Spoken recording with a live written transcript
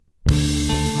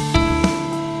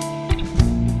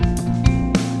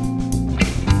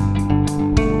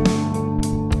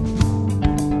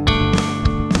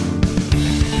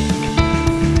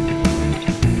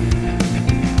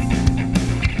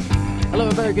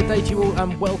very good day to you all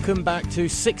and welcome back to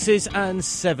Sixes and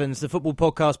Sevens, the football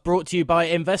podcast brought to you by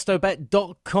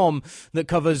Investobet.com that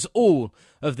covers all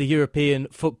of the European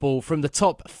football from the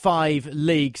top 5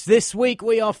 leagues. This week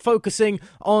we are focusing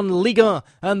on Liga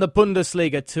and the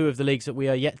Bundesliga, two of the leagues that we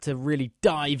are yet to really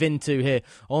dive into here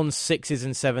on Sixes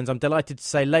and Sevens. I'm delighted to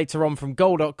say later on from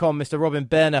Goal.com, Mr. Robin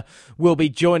Berner will be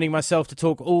joining myself to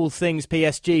talk all things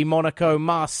PSG, Monaco,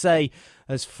 Marseille,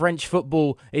 as French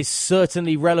football is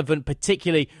certainly relevant,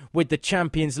 particularly with the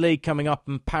Champions League coming up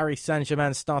and Paris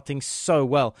Saint-Germain starting so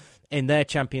well in their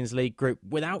Champions League group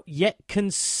without yet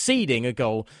conceding a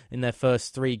goal in their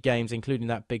first 3 games, including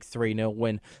that big 3-0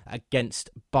 win against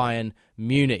Bayern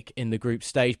Munich in the group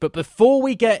stage. But before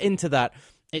we get into that,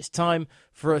 it's time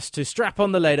for us to strap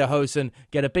on the lederhosen,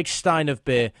 get a big stein of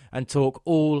beer and talk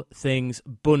all things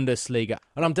Bundesliga.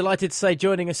 And I'm delighted to say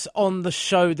joining us on the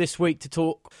show this week to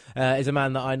talk is a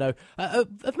man that I know.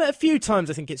 I've met a few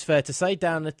times, I think it's fair to say,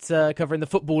 down at covering the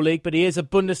Football League, but he is a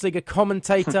Bundesliga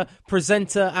commentator,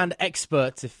 presenter and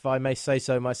expert, if I may say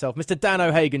so myself. Mr. Dan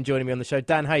O'Hagan joining me on the show.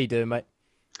 Dan, how you doing, mate?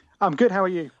 I'm good, how are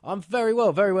you? I'm very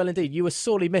well indeed. You were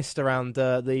sorely missed around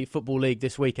the Football League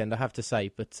this weekend, I have to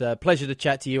say. But pleasure to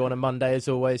chat to you on a Monday as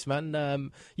always,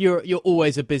 man. You're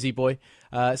always a busy boy,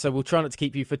 so we'll try not to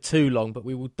keep you for too long, but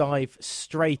we will dive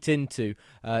straight into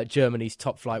Germany's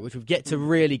top flight, which we've yet to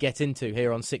really get into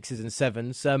here on Sixes and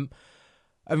Sevens. And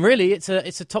really, it's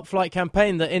a top flight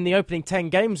campaign that in the opening 10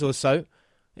 games or so,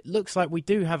 it looks like we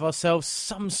do have ourselves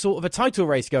some sort of a title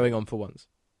race going on for once.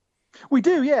 We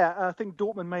do, yeah. I think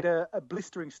Dortmund made a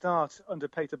blistering start under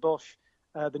Peter Bosz,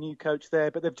 the new coach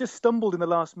there, but they've just stumbled in the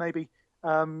last maybe 3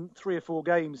 or 4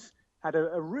 games. Had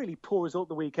a really poor result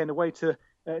the weekend away to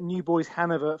New Boys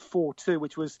Hanover 4-2,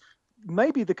 which was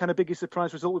maybe the kind of biggest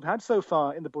surprise result we've had so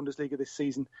far in the Bundesliga this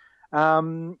season.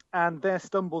 And their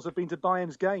stumbles have been to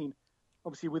Bayern's gain.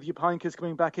 Obviously, with Jupp Heynckes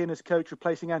coming back in as coach,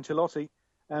 replacing Ancelotti,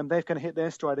 they've kind of hit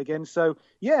their stride again. So,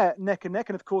 yeah, neck and neck.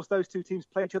 And, of course, those two teams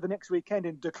play each other next weekend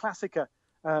in Der Klassiker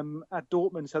at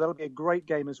Dortmund. So that'll be a great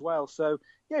game as well. So,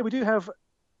 yeah, we do have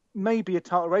maybe a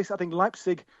title race. I think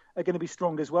Leipzig are going to be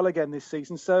strong as well again this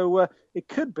season. So it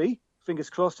could be,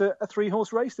 fingers crossed, a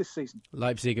 3-horse race this season.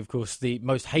 Leipzig, of course, the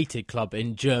most hated club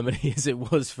in Germany, as it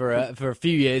was for a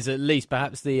few years at least.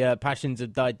 Perhaps the passions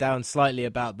have died down slightly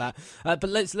about that. But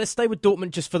let's stay with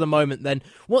Dortmund just for the moment then.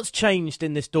 What's changed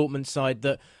in this Dortmund side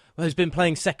that has been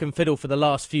playing second fiddle for the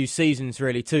last few seasons,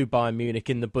 really, to Bayern Munich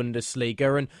in the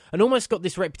Bundesliga, and almost got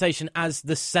this reputation as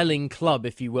the selling club,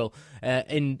 if you will,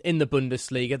 in the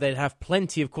Bundesliga? They'd have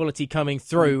plenty of quality coming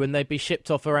through, and they'd be shipped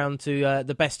off around to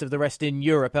the best of the rest in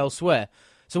Europe elsewhere.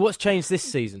 So what's changed this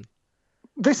season?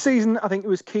 This season, I think it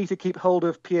was key to keep hold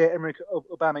of Pierre-Emerick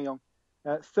Aubameyang.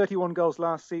 31 goals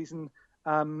last season,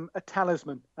 a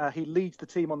talisman. He leads the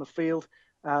team on the field,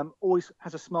 always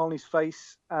has a smile on his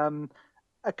face,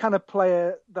 a kind of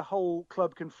player the whole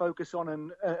club can focus on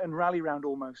and rally around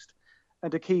almost.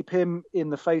 And to keep him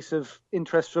in the face of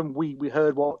interest from, we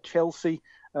heard what, Chelsea,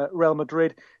 Real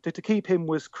Madrid, to keep him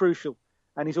was crucial.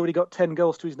 And he's already got 10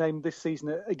 goals to his name this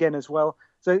season again as well.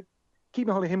 So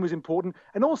keeping hold of him was important.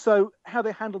 And also how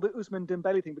they handled the Ousmane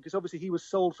Dembele thing, because obviously he was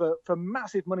sold for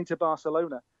massive money to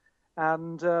Barcelona.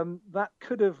 And that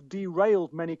could have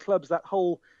derailed many clubs, that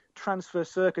whole transfer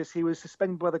circus. He was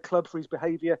suspended by the club for his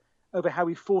behaviour over how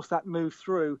he forced that move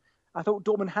through. I thought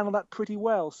Dortmund handled that pretty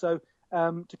well. So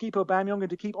to keep Aubameyang and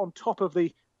to keep on top of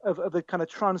the kind of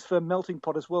transfer melting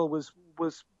pot as well was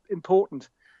important.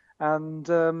 And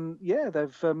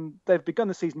they've begun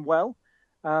the season well.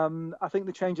 I think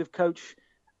the change of coach,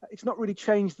 it's not really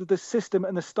changed the system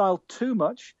and the style too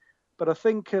much, but I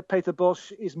think Peter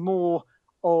Bosz is more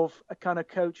of a kind of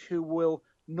coach who will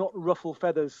not ruffle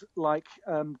feathers like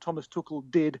Thomas Tuchel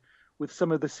did with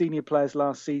some of the senior players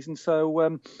last season.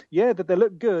 So, they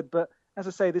look good. But as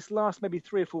I say, this last maybe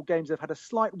 3 or 4 games, they've had a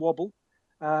slight wobble.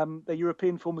 Their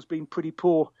European form has been pretty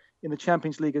poor in the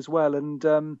Champions League as well. And,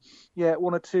 1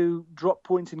 or 2 drop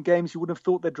points in games you wouldn't have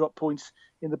thought they'd drop points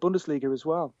in the Bundesliga as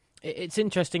well. It's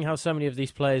interesting how so many of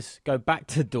these players go back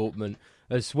to Dortmund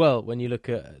as well. When you look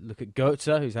at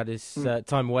Götze, who's had his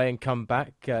time away and come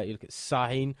back. You look at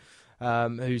Sahin,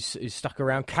 who's stuck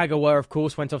around. Kagawa, of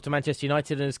course, went off to Manchester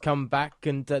United and has come back,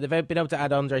 and they've been able to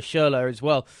add Andre Schürrle as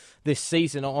well this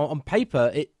season. On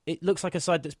paper, it looks like a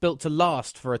side that's built to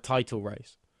last for a title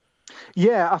race.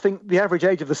 Yeah, I think the average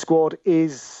age of the squad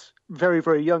is very,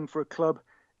 very young for a club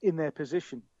in their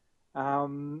position.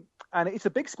 And it's a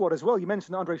big squad as well. You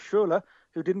mentioned Andre Schürrle,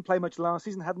 who didn't play much last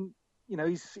season, I think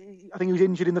he was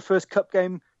injured in the first cup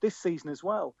game this season as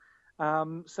well.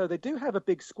 So they do have a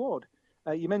big squad.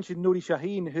 You mentioned Nuri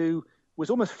Sahin, who was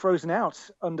almost frozen out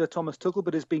under Thomas Tuchel,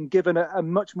 but has been given a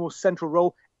much more central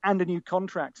role and a new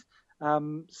contract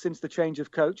since the change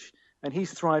of coach, and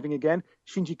he's thriving again.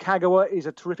 Shinji Kagawa is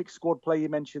a terrific squad player you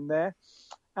mentioned there.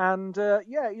 And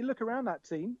you look around that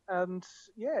team, and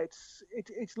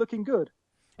it's looking good.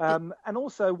 And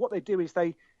also, what they do is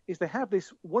they have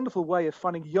this wonderful way of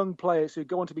finding young players who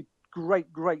go on to be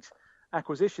great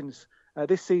acquisitions.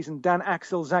 This season, Dan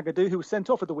Axel Zagadou, who was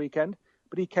sent off at the weekend,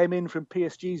 but he came in from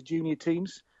PSG's junior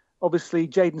teams. Obviously,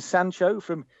 Jadon Sancho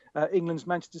from England's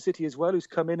Manchester City as well, who's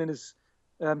come in and has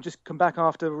just come back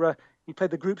after he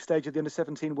played the group stage of the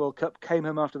Under-17 World Cup, came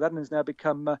home after that, and has now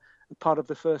become part of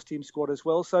the first-team squad as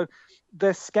well. So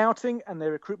their scouting and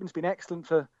their recruitment's been excellent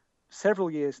for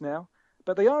several years now.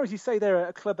 But they are, as you say, they're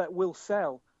a club that will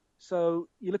sell. So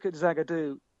you look at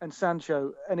Zagadou and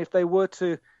Sancho, and if they were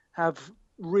to have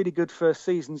really good first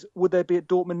seasons, would they be at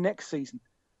Dortmund next season?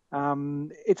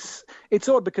 It's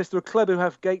odd because they're a club who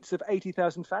have gates of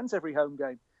 80,000 fans every home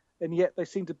game, and yet they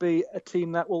seem to be a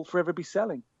team that will forever be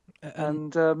selling.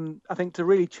 And I think to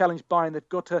really challenge Bayern, they've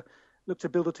got to look to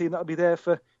build a team that will be there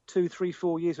for 2, 3,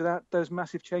 4 years without those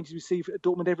massive changes we see at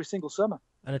Dortmund every single summer.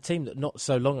 And a team that not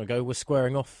so long ago was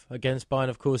squaring off against Bayern,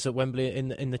 of course, at Wembley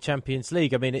in the Champions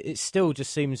League. I mean, it still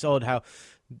just seems odd how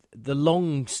the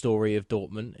long story of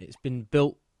Dortmund, it's been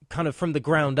built kind of from the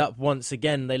ground up once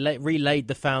again. They relayed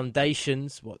the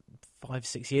foundations, 5,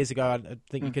 6 years ago, I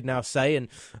think you could now say, and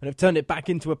have turned it back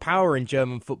into a power in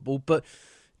German football. But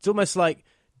it's almost like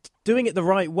doing it the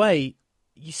right way,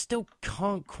 you still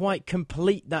can't quite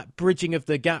complete that bridging of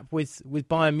the gap with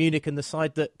Bayern Munich and the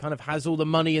side that kind of has all the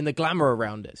money and the glamour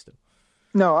around it still.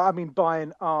 No, I mean,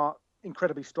 Bayern are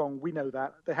incredibly strong. We know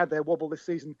that. They had their wobble this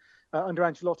season under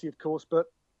Ancelotti, of course, but,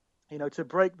 to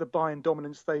break the Bayern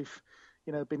dominance, they've,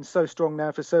 been so strong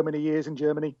now for so many years in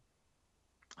Germany.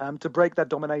 To break that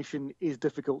domination is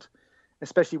difficult,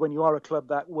 especially when you are a club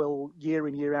that will, year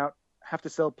in, year out, have to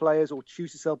sell players or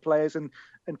choose to sell players and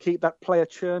keep that player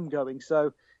churn going.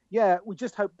 So, we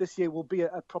just hope this year will be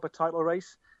a proper title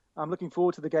race. I'm looking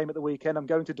forward to the game at the weekend. I'm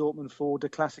going to Dortmund for Der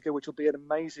Klassiker, which will be an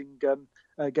amazing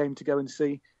game to go and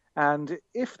see. And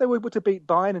if they were able to beat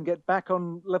Bayern and get back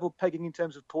on level pegging in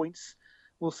terms of points,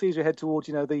 we'll see as we head towards,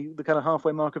 the kind of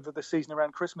halfway mark of the season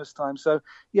around Christmas time. So,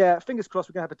 fingers crossed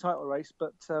we're going to have a title race.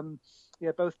 But,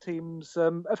 both teams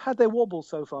have had their wobbles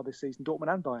so far this season,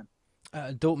 Dortmund and Bayern.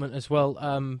 Dortmund as well.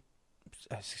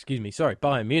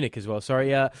 Bayern Munich as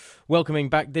well. Welcoming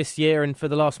back this year and for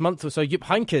the last month or so, Jupp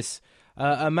Heynckes,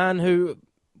 a man who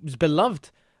was beloved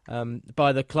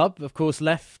by the club, of course,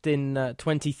 left in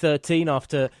 2013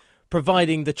 after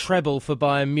providing the treble for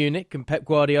Bayern Munich, and Pep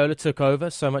Guardiola took over.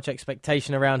 So much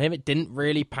expectation around him. It didn't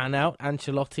really pan out.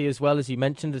 Ancelotti, as well, as you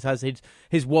mentioned, has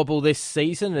his wobble this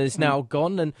season and is now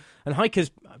gone. And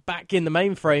Heynckes back in the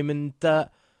mainframe, and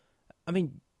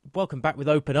welcome back with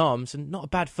open arms, and not a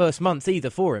bad first month either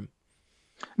for him.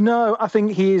 No, I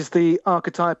think he is the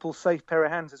archetypal safe pair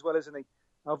of hands as well, isn't he?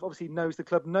 Obviously knows the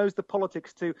club, knows the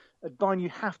politics too. At Bayern, you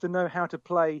have to know how to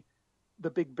play the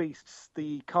big beasts,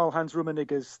 the Karl-Heinz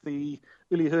Rummeniggers, the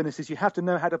Uli Hoeneßes. You have to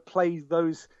know how to play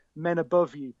those men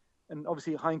above you, and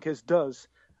obviously Heynckes does.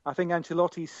 I think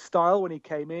Ancelotti's style when he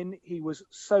came in, he was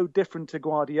so different to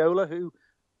Guardiola, who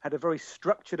had a very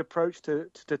structured approach to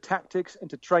tactics and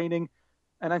to training,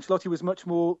 and Ancelotti was much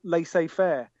more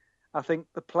laissez-faire. I think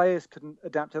the players couldn't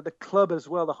adapt to it. The club as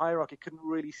well, the hierarchy couldn't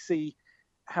really see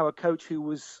how a coach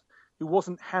who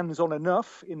wasn't hands-on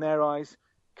enough in their eyes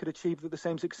could achieve the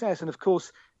same success. And of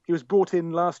course, he was brought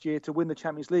in last year to win the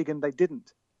Champions League, and they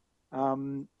didn't.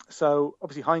 So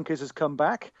obviously Heynckes has come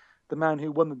back, the man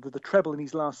who won the treble in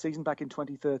his last season back in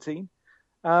 2013.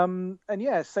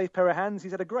 Safe pair of hands.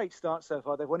 He's had a great start so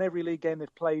far. They've won every league game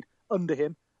they've played under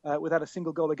him, without a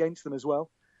single goal against them as well.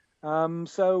 I think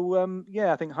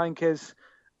Heynckes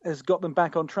has got them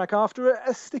back on track after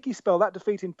a sticky spell. That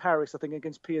defeat in Paris, I think,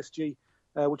 against PSG,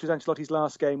 which was Ancelotti's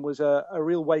last game, was a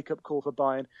real wake-up call for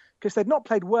Bayern, because they'd not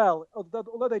played well.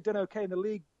 Although they'd done okay in the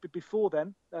league before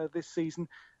then, this season,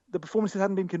 the performances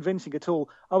hadn't been convincing at all.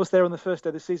 I was there on the first day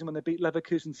of the season when they beat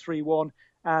Leverkusen 3-1,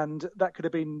 and that could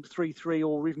have been 3-3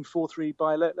 or even 4-3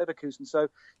 by Leverkusen. So,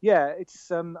 I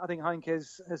think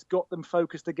Heynckes has got them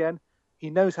focused again. He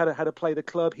knows how to play the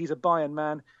club. He's a Bayern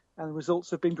man, and the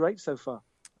results have been great so far.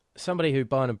 Somebody who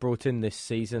Bayern brought in this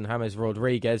season, James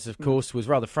Rodriguez, of course, was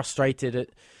rather frustrated at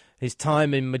his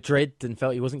time in Madrid and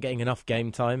felt he wasn't getting enough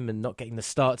game time and not getting the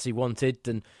starts he wanted.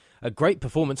 And a great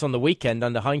performance on the weekend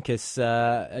under Heynckes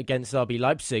against RB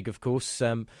Leipzig, of course.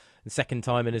 The second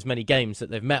time in as many games that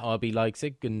they've met RB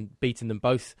Leipzig and beaten them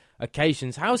both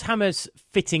occasions. How's James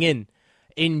fitting in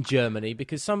in Germany?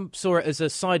 Because some saw it as a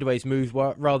sideways move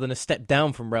rather than a step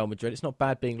down from Real Madrid. It's not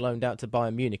bad being loaned out to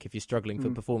Bayern Munich if you're struggling for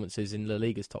performances in La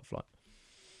Liga's top flight.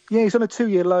 Yeah, he's on a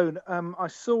 2-year loan. I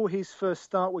saw his first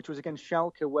start, which was against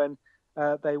Schalke when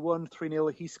they won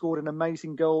 3-0. He scored an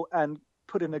amazing goal and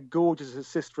put in a gorgeous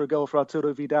assist for a goal for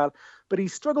Arturo Vidal. But he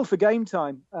struggled for game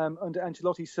time under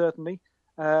Ancelotti, certainly.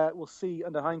 We'll see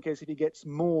under Heynckes if he gets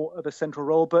more of a central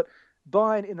role. But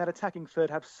Bayern in that attacking third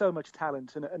have so much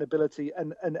talent and ability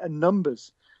and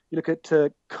numbers. You look at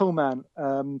Coman,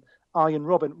 Arjen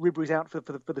Robben. Ribery's out for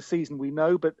the season, we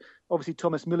know, but obviously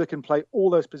Thomas Müller can play all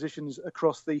those positions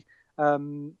across the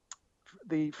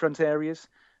front areas.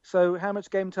 So how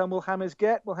much game time will James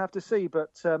get? We'll have to see.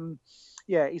 But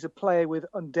he's a player with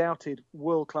undoubted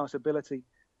world-class ability.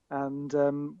 And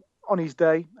on his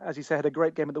day, as you say, had a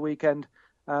great game at the weekend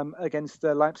against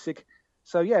Leipzig.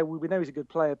 So, we know he's a good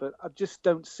player, but I just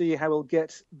don't see how he'll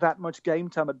get that much game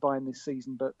time at Bayern this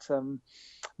season. But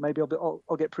maybe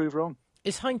I'll get proved wrong.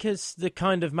 Is Heynckes the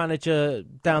kind of manager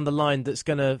down the line that's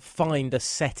going to find a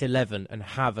set 11 and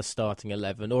have a starting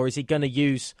 11? Or is he going to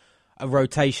use a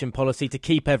rotation policy to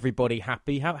keep everybody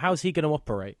happy? How's he going to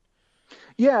operate?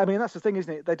 Yeah, I mean, that's the thing,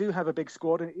 isn't it? They do have a big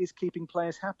squad and it is keeping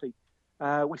players happy.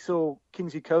 We saw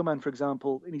Kingsley Coman, for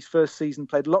example, in his first season,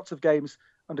 played lots of games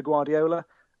under Guardiola.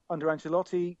 Under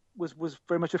Ancelotti, was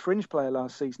very much a fringe player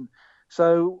last season.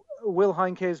 So will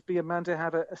Heynckes be a man to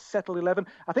have a settled 11?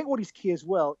 I think what is key as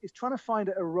well is trying to find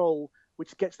a role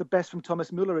which gets the best from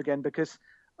Thomas Müller again, because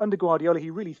under Guardiola,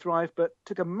 he really thrived, but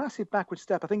took a massive backward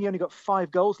step. I think he only got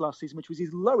 5 goals last season, which was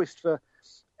his lowest for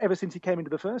ever since he came into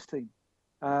the first team.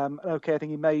 I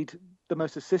think he made the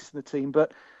most assists in the team,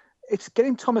 but it's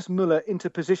getting Thomas Müller into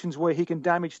positions where he can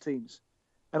damage teams.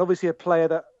 And obviously a player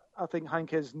that I think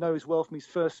Heynckes knows well from his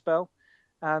first spell.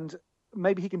 And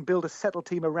maybe he can build a settled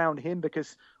team around him,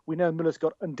 because we know Müller's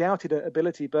got undoubted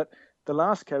ability, but the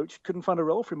last coach couldn't find a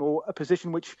role for him or a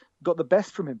position which got the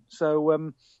best from him. So,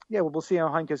 we'll see how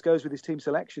Heynckes goes with his team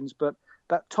selections. But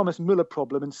that Thomas Müller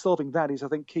problem and solving that is, I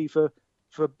think, key for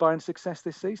Bayern's success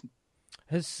this season.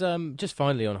 Has just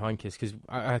finally on Heynckes, because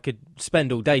I could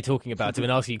spend all day talking about him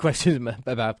and asking you questions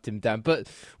about him, Dan. But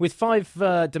with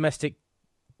 5 domestic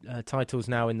titles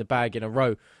now in the bag in a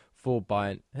row for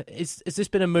Bayern, has this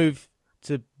been a move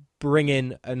to bring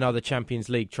in another Champions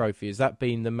League trophy? Has that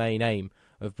been the main aim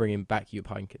of bringing back Jupp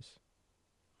Heynckes?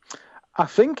 I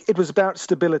think it was about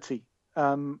stability.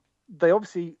 They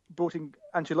obviously brought in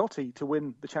Ancelotti to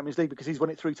win the Champions League because he's won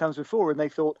it 3 times before, and they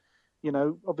thought,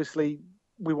 obviously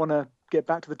we want to get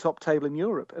back to the top table in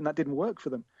Europe, and that didn't work for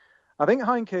them. I think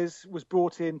Heynckes was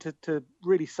brought in to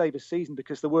really save a season,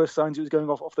 because there were signs it was going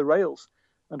off the rails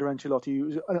under Ancelotti. It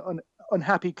was an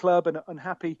unhappy club and an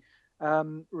unhappy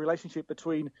relationship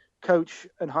between coach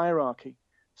and hierarchy.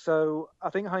 So I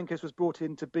think Heynckes was brought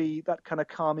in to be that kind of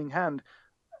calming hand.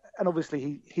 And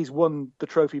obviously he's won the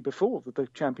trophy before, the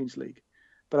Champions League.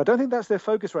 But I don't think that's their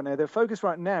focus right now. Their focus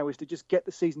right now is to just get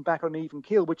the season back on an even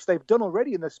keel, which they've done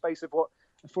already in the space of 4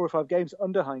 or 5 games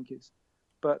under Heynckes.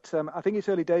 But I think it's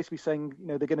early days to be saying,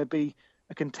 they're going to be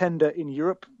a contender in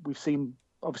Europe. We've seen,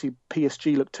 obviously,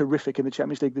 PSG look terrific in the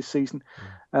Champions League this season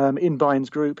in Bayern's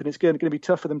group. And it's going to be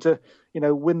tough for them to,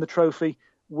 win the trophy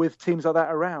with teams like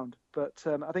that around. But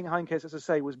I think Heynckes, as I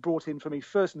say, was brought in for me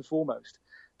first and foremost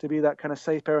to be that kind of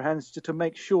safe pair of hands, to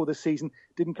make sure the season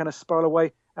didn't kind of spiral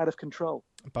away out of control.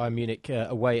 Bayern Munich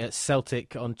away at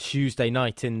Celtic on Tuesday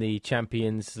night in the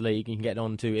Champions League. You can get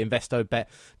on to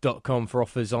investobet.com for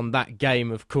offers on that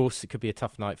game. Of course, it could be a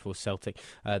tough night for Celtic.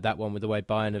 That one with the way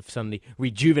Bayern have suddenly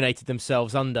rejuvenated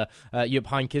themselves under Jupp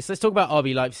Heynckes. Let's talk about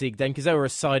RB Leipzig then, because they were a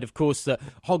side, of course, that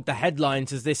hogged the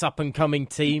headlines as this up-and-coming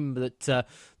team that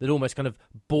almost kind of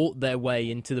bought their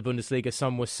way into the Bundesliga,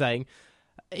 some were saying.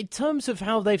 In terms of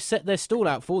how they've set their stall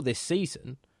out for this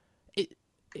season,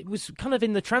 it was kind of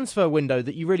in the transfer window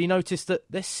that you really noticed that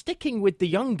they're sticking with the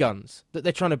young guns that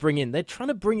they're trying to bring in. They're trying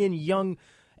to bring in young,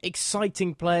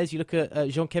 exciting players. You look at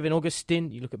Jean-Kevin Augustin,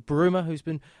 you look at Bruma, who's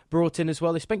been brought in as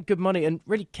well. They spent good money, and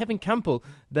really Kevin Campbell,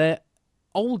 their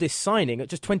oldest signing at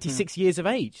just 26 years of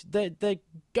age. They're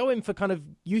going for kind of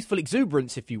youthful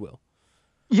exuberance, if you will.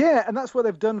 Yeah, and that's what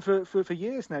they've done for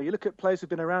years now. You look at players who've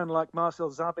been around like Marcel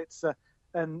Sabitzer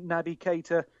and Naby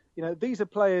Keita. These are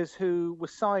players who were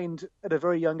signed at a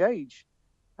very young age.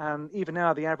 And even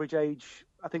now, the average age,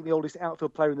 I think the oldest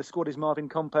outfield player in the squad is Marvin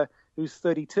Comper, who's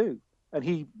 32. And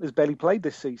he has barely played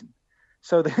this season.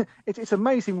 So it's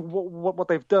amazing what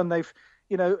they've done. They've,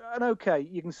 and okay,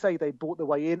 you can say they bought their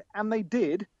way in, and they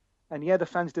did. And yeah, the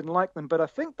fans didn't like them. But I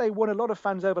think they won a lot of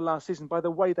fans over last season by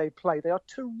the way they play. They are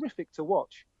terrific to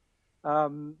watch.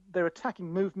 Their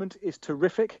attacking movement is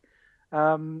terrific.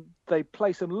 They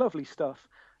play some lovely stuff.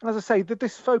 And as I say,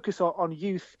 this focus on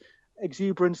youth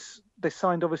exuberance, they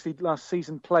signed obviously last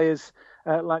season players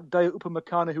like Dayo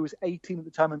Upamecano, who was 18 at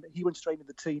the time, and he went straight into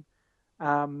the team.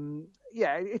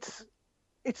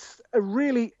 It's a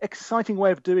really exciting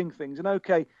way of doing things. And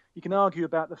okay, you can argue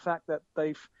about the fact that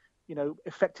they've,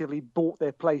 effectively bought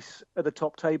their place at the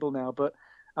top table now, but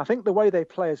I think the way they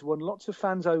play has won lots of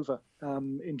fans over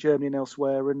in Germany and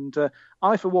elsewhere. And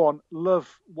I, for one,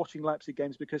 love watching Leipzig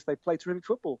games because they play terrific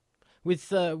football. With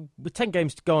 10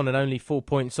 games to go on and only 4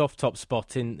 points off top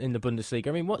spot in the Bundesliga,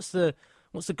 I mean, what's the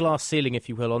glass ceiling, if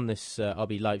you will, on this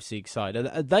RB Leipzig side?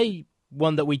 Are they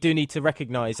one that we do need to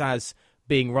recognise as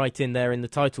being right in there in the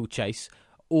title chase,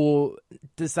 or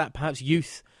does that perhaps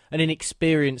youth and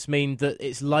inexperience mean that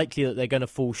it's likely that they're going to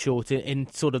fall short in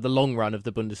sort of the long run of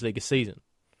the Bundesliga season?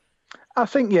 I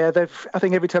think, I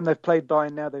think every time they've played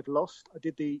Bayern now, they've lost. I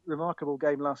did the remarkable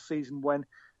game last season when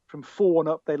from 4-1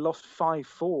 up, they lost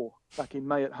 5-4 back in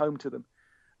May at home to them.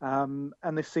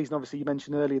 And this season, obviously, you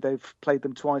mentioned earlier, they've played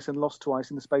them twice and lost twice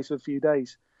in the space of a few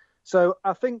days. So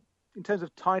I think in terms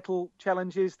of title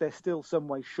challenges, they're still some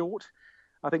way short.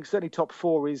 I think certainly top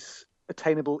 4 is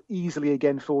attainable easily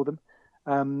again for them.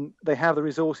 They have the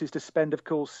resources to spend, of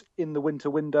course, in the winter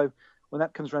window when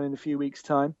that comes around in a few weeks'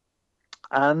 time.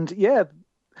 And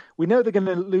we know they're going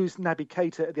to lose Naby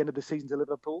Keita at the end of the season to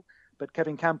Liverpool, but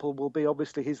Kevin Campbell will be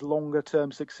obviously his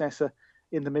longer-term successor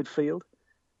in the midfield.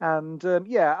 And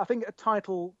I think a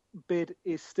title bid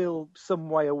is still some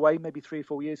way away, maybe 3 or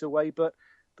 4 years away, but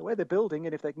the way they're building,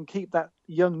 and if they can keep that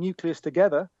young nucleus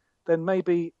together, then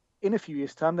maybe in a few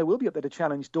years' time they will be up there to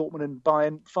challenge Dortmund and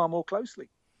Bayern far more closely.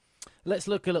 Let's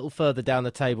look a little further down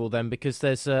the table then, because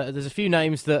there's a few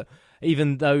names that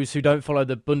even those who don't follow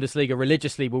the Bundesliga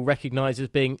religiously will recognise as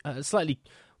being slightly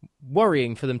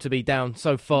worrying for them to be down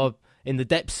so far in the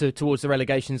depths towards the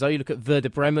relegation zone. You look at Werder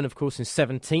Bremen, of course, in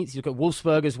 17th. You look at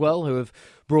Wolfsburg as well, who have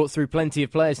brought through plenty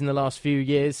of players in the last few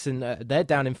years, and they're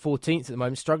down in 14th at the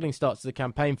moment. Struggling start to the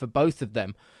campaign for both of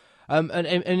them. And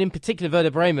in particular, Werder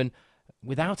Bremen,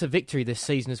 without a victory this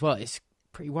season as well, it's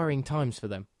pretty worrying times for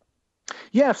them.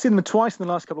 Yeah, I've seen them twice in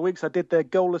the last couple of weeks. I did their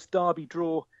goalless derby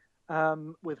draw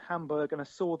with Hamburg, and I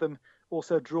saw them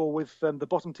also draw with the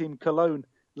bottom team Cologne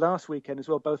last weekend as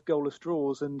well, both goalless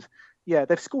draws. And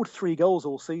they've scored 3 goals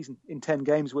all season in 10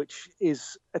 games, which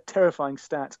is a terrifying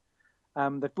stat.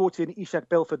 They've brought in Ishak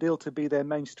Belfodil to be their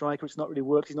main striker. It's not really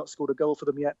worked. He's not scored a goal for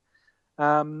them yet.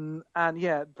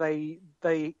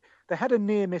 They had a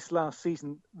near miss last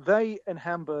season. They and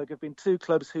Hamburg have been 2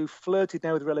 clubs who flirted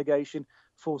now with relegation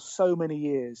for so many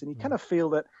years. And you kind of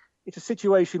feel that it's a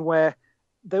situation where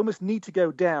they almost need to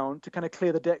go down to kind of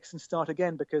clear the decks and start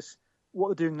again, because what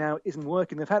they're doing now isn't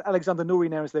working. They've had Alexander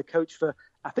Nuri now as their coach for,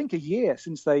 I think, a year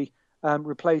since they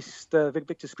replaced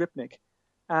Victor Skripnik.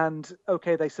 And,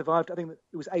 okay, they survived. I think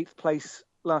it was 8th place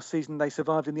last season. They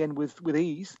survived in the end with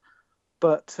ease.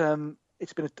 But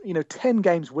it's been, 10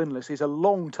 games winless is a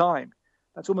long time.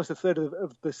 That's almost a third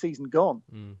of the season gone.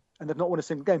 And they've not won a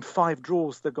single game. 5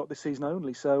 draws they've got this season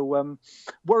only. So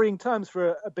worrying times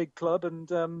for a big club.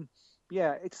 And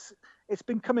it's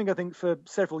been coming, I think, for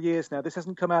several years now. This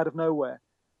hasn't come out of nowhere.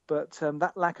 But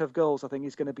that lack of goals, I think,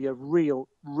 is going to be a real,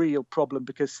 real problem,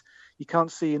 because you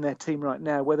can't see in their team right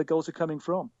now where the goals are coming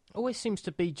from. Always seems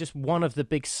to be just one of the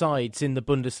big sides in the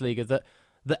Bundesliga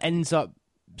that ends up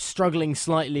struggling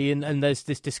slightly, and there's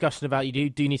this discussion about you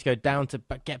do need to go down to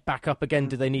get back up again.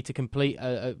 Do they need to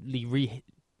completely rehit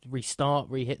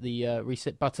the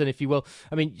reset button, if you will?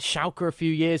 I mean, Schalke a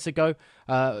few years ago,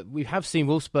 we have seen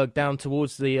Wolfsburg down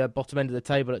towards the bottom end of the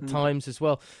table at times as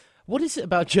well. What is it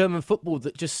about German football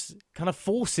that just kind of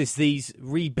forces these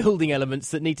rebuilding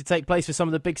elements that need to take place for some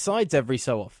of the big sides every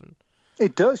so often?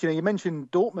 It does. You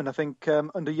mentioned Dortmund, I think,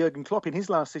 under Jurgen Klopp in his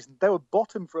last season. They were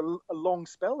bottom for a long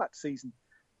spell that season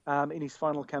in his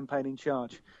final campaign in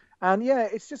charge. And,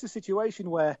 it's just a situation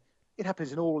where it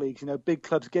happens in all leagues. Big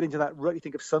clubs get into that rut. You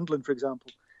think of Sunderland, for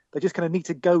example. They just kind of need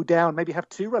to go down, maybe have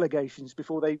 2 relegations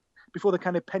before the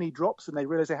kind of penny drops and they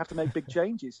realise they have to make big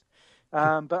changes.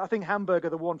 But I think Hamburg are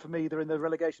the one for me. They're in the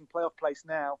relegation playoff place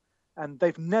now, and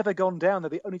they've never gone down. They're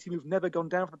the only team who've never gone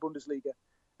down from the Bundesliga.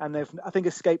 And they've, I think,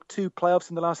 escaped 2 playoffs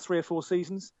in the last 3 or 4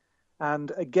 seasons.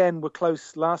 And again, were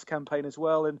close last campaign as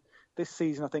well. And this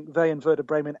season, I think they and Werder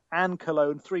Bremen and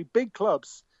Cologne, 3 big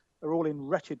clubs, are all in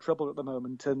wretched trouble at the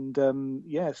moment. And,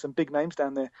 some big names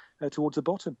down there towards the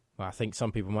bottom. Well, I think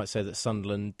some people might say that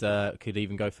Sunderland could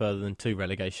even go further than 2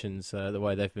 relegations, the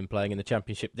way they've been playing in the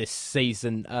Championship this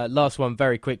season. Last one,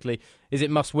 very quickly. Is it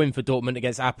must-win for Dortmund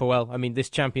against Apoel? I mean, this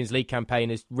Champions League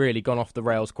campaign has really gone off the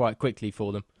rails quite quickly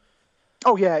for them.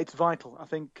 Oh, yeah, it's vital. I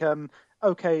think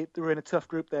okay, they're in a tough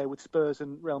group there with Spurs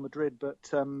and Real Madrid,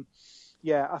 but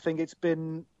I think it's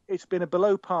been a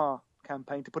below par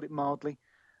campaign, to put it mildly.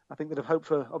 I think they'd have hoped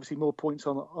for obviously more points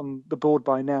on the board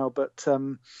by now, but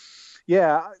I'm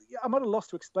at a loss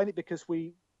to explain it, because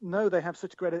we know they have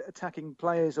such great attacking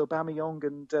players, Aubameyang,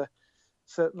 and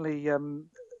certainly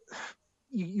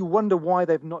you wonder why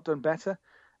they've not done better.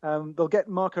 They'll get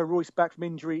Marco Reus back from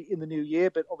injury in the new year,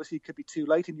 but obviously it could be too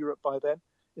late in Europe by then,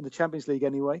 in the Champions League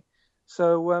anyway.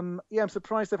 So, I'm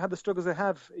surprised they've had the struggles they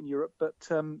have in Europe. But,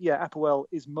 APOEL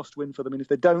is must-win for them. And if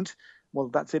they don't, well,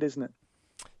 that's it, isn't it?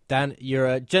 Dan, you're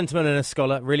a gentleman and a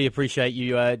scholar. Really appreciate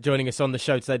you joining us on the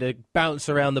show today to bounce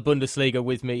around the Bundesliga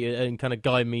with me and kind of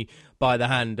guide me by the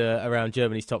hand around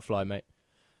Germany's top flight, mate.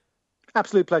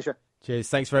 Absolute pleasure. Cheers.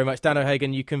 Thanks very much. Dan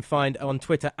O'Hagan, you can find on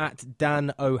Twitter at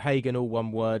Dan O'Hagan, all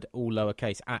one word, all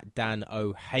lowercase, at Dan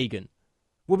O'Hagan.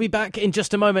 We'll be back in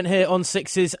just a moment here on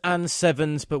Sixes and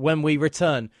Sevens, but when we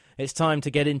return, it's time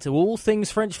to get into all things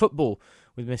French football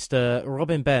with Mr.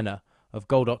 Robin Berner of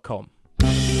Goal.com.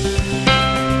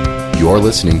 You're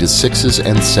listening to Sixes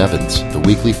and Sevens, the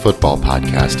weekly football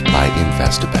podcast by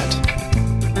InvestABet.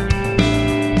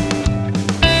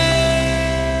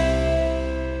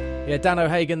 Yeah, Dan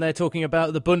O'Hagan there talking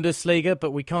about the Bundesliga,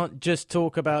 but we can't just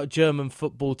talk about German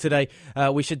football today.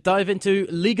 We should dive into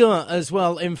Ligue 1 as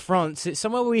well in France. It's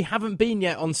somewhere we haven't been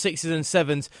yet on Sixes and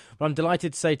Sevens, but I'm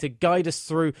delighted to say to guide us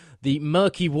through the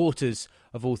murky waters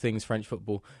of all things French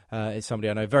football is somebody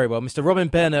I know very well, Mr. Robin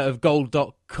Berner of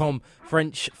Goal.com,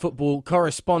 French football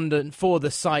correspondent for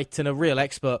the site and a real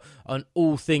expert on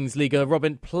all things Ligue 1.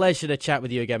 Robin, pleasure to chat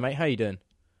with you again, mate. How you doing?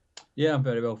 Yeah, I'm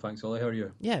very well, thanks, Ollie. How are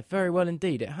you? Yeah, very well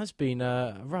indeed. It has been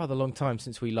a rather long time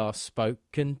since we last spoke,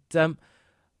 and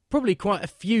probably quite a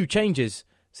few changes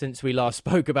since we last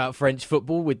spoke about French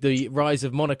football, with the rise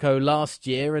of Monaco last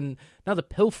year and now the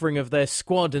pilfering of their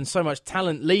squad and so much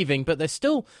talent leaving, but they're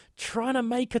still trying to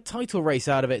make a title race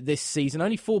out of it this season.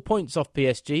 Only 4 points off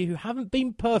PSG, who haven't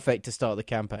been perfect to start the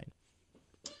campaign.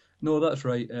 No, that's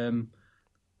right.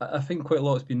 I think quite a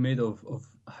lot has been made of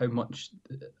how much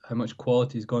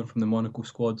quality has gone from the Monaco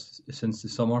squads since the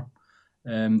summer.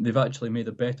 They've actually made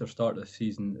a better start this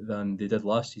season than they did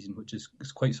last season, which is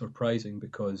quite surprising,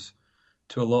 because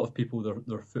to a lot of people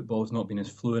their football has not been as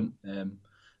fluent.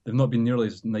 They've not been nearly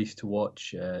as nice to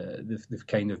watch. They've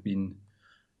kind of been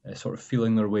sort of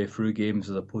feeling their way through games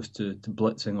as opposed to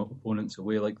blitzing opponents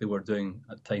away like they were doing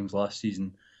at times last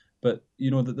season. But, you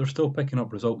know, that they're still picking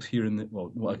up results here and there.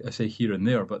 Well, I say here and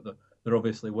there, but they're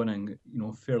obviously winning, you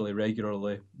know, fairly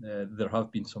regularly. There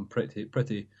have been some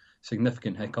pretty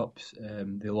significant hiccups.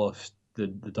 They lost the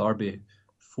derby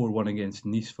 4-1 against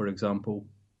Nice, for example.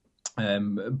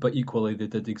 But equally, they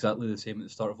did exactly the same at the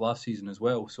start of last season as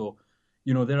well. So,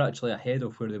 you know, they're actually ahead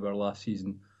of where they were last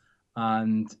season.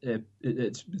 And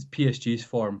it's PSG's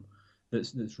form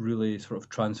that's really sort of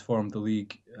transformed the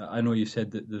league. I know you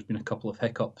said that there's been a couple of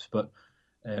hiccups, but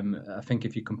I think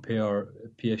if you compare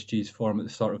PSG's form at the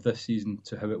start of this season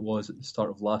to how it was at the start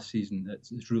of last season,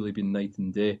 it's really been night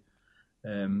and day.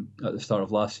 At the start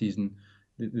of last season,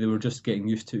 they were just getting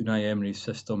used to Unai Emery's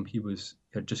system. He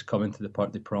had just come into the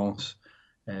Parc des Princes.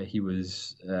 He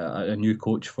was a new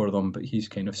coach for them, but he's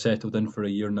kind of settled in for a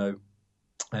year now.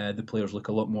 The players look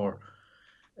a lot more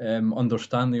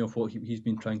understanding of what he's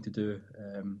been trying to do,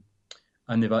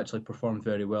 and they've actually performed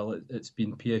very well. It's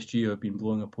been PSG who have been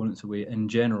blowing opponents away in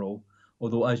general,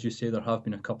 although, as you say, there have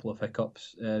been a couple of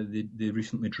hiccups. They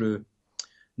recently drew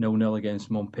 0-0 against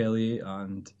Montpellier,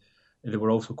 and they were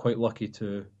also quite lucky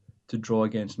to draw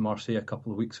against Marseille a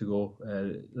couple of weeks ago.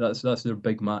 That's their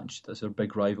big match, that's their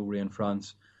big rivalry in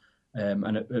France,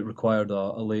 and it required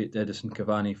a late Edison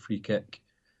Cavani free kick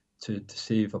to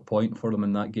save a point for them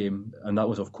in that game, and that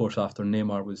was, of course, after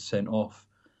Neymar was sent off.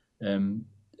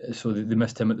 So they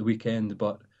missed him at the weekend,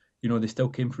 but you know, they still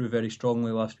came through very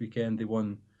strongly last weekend. They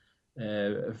won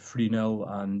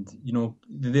 3-0, and you know,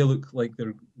 they look like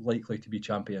they're likely to be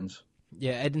champions.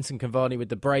 Yeah, Edinson Cavani with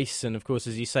the brace, and of course,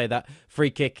 as you say, that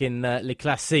free kick in Le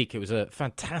Classique, it was a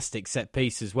fantastic set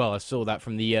piece as well. I saw that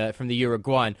from the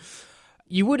Uruguayan.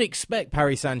 You would expect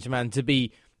Paris Saint-Germain to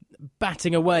be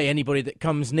batting away anybody that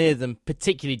comes near them,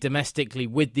 particularly domestically,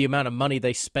 with the amount of money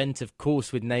they spent, of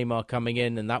course, with Neymar coming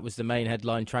in, and that was the main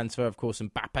headline transfer, of course,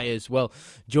 and Mbappe as well,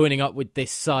 joining up with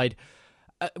this side.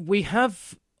 We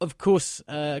have, of course,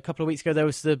 a couple of weeks ago, there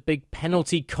was the big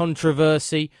penalty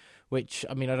controversy, which,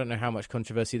 I mean, I don't know how much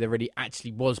controversy there really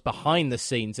actually was behind the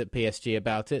scenes at PSG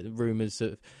about it. Rumours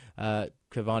of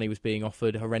Cavani was being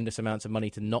offered horrendous amounts of money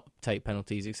to not take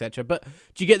penalties, etc. But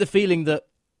do you get the feeling that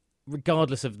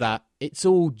regardless of that, it's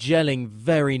all gelling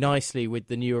very nicely with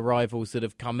the new arrivals that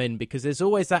have come in, because there's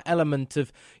always that element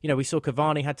of, we saw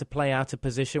Cavani had to play out of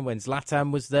position when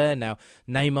Zlatan was there. Now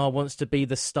Neymar wants to be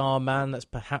the star man. That's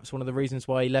perhaps one of the reasons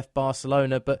why he left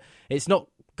Barcelona, but it's not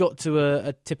got to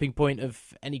a tipping point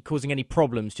of causing any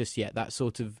problems just yet, that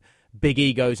sort of big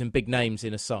egos and big names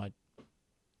in a side.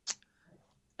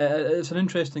 It's an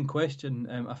interesting question.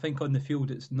 I think on the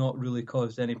field it's not really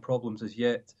caused any problems as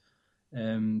yet.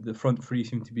 The front three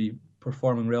seem to be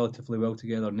performing relatively well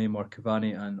together, Neymar,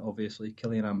 Cavani and obviously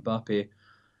Kylian Mbappe.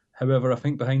 However, I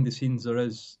think behind the scenes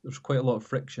there's quite a lot of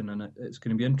friction, and it's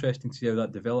going to be interesting to see how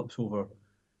that develops over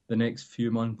the next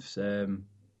few months. The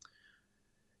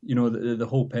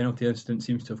whole penalty incident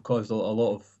seems to have caused a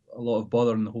lot of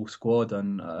bother in the whole squad,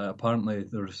 and apparently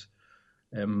there's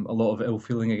a lot of ill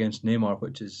feeling against Neymar,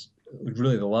 which is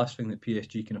really the last thing that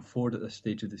PSG can afford at this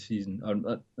stage of the season.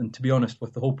 And to be honest,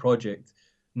 with the whole project,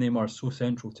 Neymar is so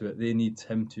central to it. They need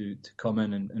him to come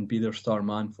in and be their star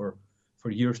man for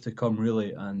years to come,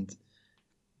 really. And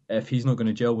if he's not going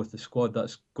to gel with the squad,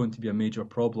 that's going to be a major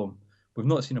problem. We've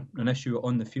not seen an issue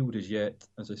on the field as yet.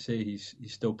 As I say, he's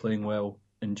still playing well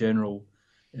in general.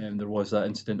 There was that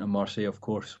incident in Marseille, of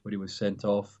course, where he was sent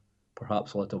off,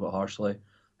 perhaps a little bit harshly.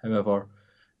 However,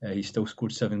 he still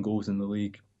scored 7 goals in the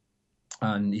league.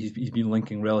 And he's been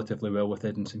linking relatively well with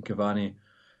Edinson Cavani.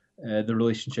 The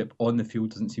relationship on the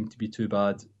field doesn't seem to be too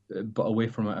bad, but away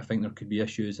from it, I think there could be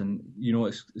issues. And,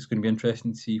 it's going to be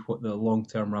interesting to see what the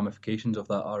long-term ramifications of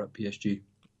that are at PSG.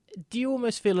 Do you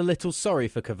almost feel a little sorry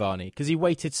for Cavani? Because he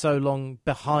waited so long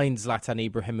behind Zlatan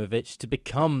Ibrahimovic to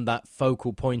become that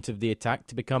focal point of the attack,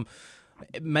 to become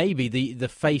maybe the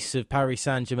face of Paris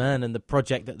Saint-Germain and the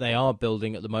project that they are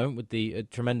building at the moment with the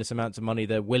tremendous amounts of money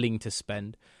they're willing to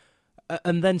spend.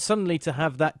 And then suddenly to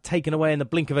have that taken away in the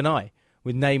blink of an eye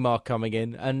with Neymar coming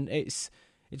in, and it's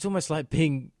almost like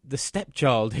being the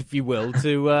stepchild, if you will,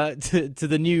 to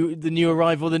the new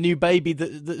arrival, the new baby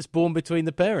that's born between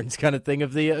the parents, kind of thing,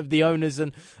 of the owners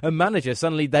and manager.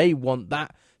 Suddenly they want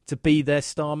that to be their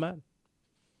star man.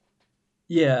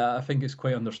 Yeah, I think it's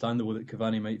quite understandable that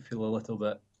Cavani might feel a little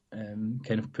bit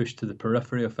kind of pushed to the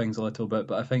periphery of things a little bit,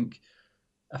 but I think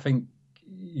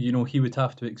he would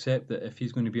have to accept that if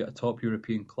he's going to be at a top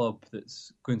European club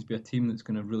that's going to be a team that's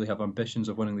going to really have ambitions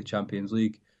of winning the Champions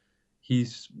League,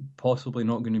 he's possibly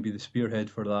not going to be the spearhead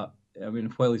for that. I mean,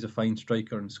 while he's a fine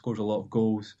striker and scores a lot of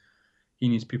goals, he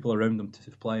needs people around him to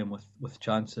supply him with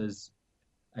chances.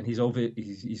 And he's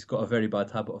got a very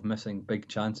bad habit of missing big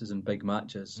chances in big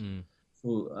matches.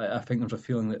 So I think there's a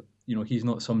feeling that he's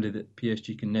not somebody that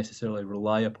PSG can necessarily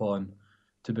rely upon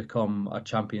to become a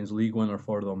Champions League winner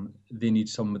for them. They need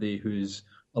somebody who's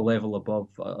a level above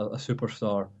a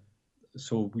superstar.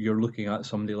 So you're looking at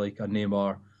somebody like a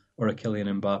Neymar or a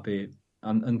Kylian Mbappe.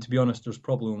 And to be honest, there's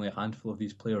probably only a handful of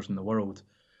these players in the world.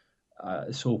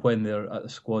 So when they're at the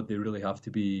squad, they really have to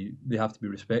be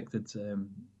respected. And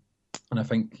I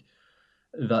think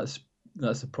that's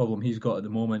the problem he's got at the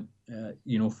moment.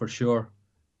 For sure,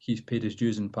 he's paid his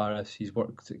dues in Paris. He's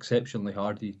worked exceptionally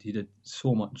hard. He did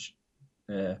so much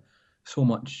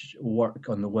work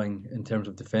on the wing in terms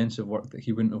of defensive work that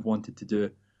he wouldn't have wanted to do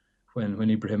when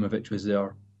Ibrahimovic was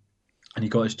there. And he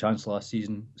got his chance last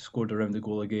season, scored around a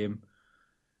goal a game.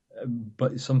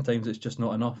 But sometimes it's just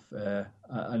not enough.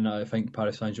 And I think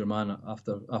Paris Saint-Germain,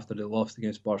 after they lost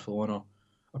against Barcelona,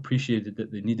 appreciated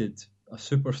that they needed a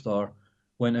superstar,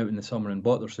 went out in the summer and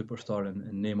bought their superstar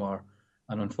in Neymar.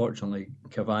 And unfortunately,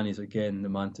 Cavani's again the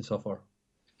man to suffer.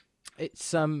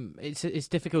 It's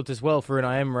difficult as well for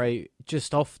Unai Emery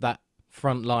just off that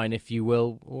front line, if you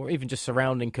will, or even just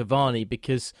surrounding Cavani,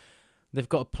 because they've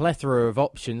got a plethora of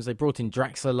options. They brought in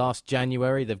Draxler last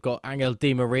January. They've got Angel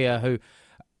Di Maria, who,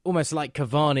 almost like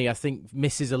Cavani, I think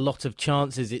misses a lot of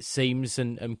chances, it seems,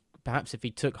 and perhaps if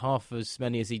he took half as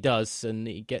many as he does, and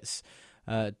he gets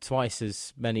twice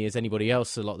as many as anybody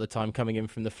else a lot of the time coming in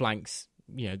from the flanks,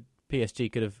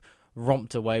 PSG could have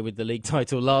romped away with the league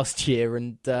title last year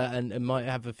and might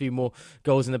have a few more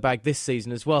goals in the bag this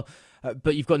season as well.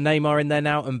 But you've got Neymar in there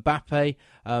now, Mbappe,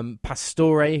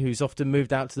 Pastore, who's often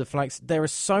moved out to the flanks. There are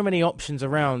so many options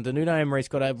around, and Unai Emery's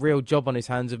got a real job on his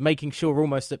hands of making sure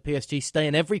almost that PSG stay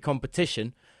in every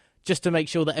competition just to make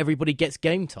sure that everybody gets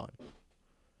game time.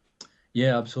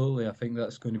 Yeah, absolutely. I think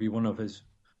that's going to be one of his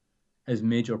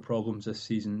major problems this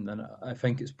season, and I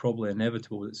think it's probably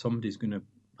inevitable that somebody's going to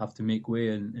have to make way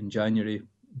in January.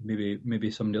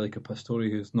 Maybe somebody like a Pastore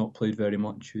who's not played very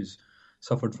much, who's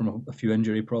suffered from a few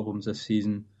injury problems this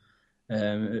season.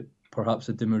 Perhaps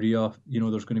a Di Maria.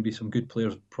 There's going to be some good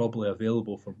players probably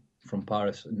available from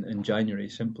Paris in January,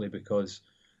 simply because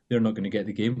they're not going to get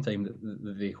the game time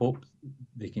that they hope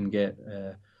they can get,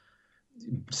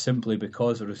 simply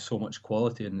because there is so much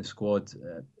quality in the squad.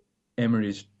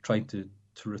 Emery's tried to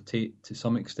rotate to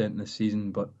some extent this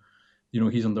season, but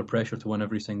he's under pressure to win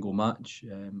every single match.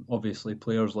 Obviously,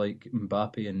 players like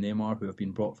Mbappe and Neymar, who have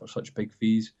been brought for such big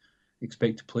fees,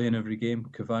 expect to play in every game.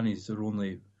 Cavani's their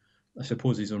only, I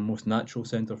suppose he's their most natural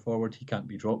centre forward. He can't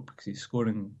be dropped because he's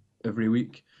scoring every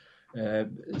week.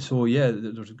 So yeah,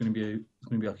 there's going to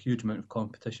be a huge amount of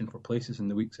competition for places in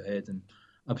the weeks ahead, and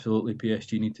absolutely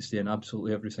PSG need to stay in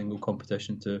absolutely every single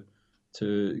competition to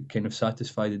kind of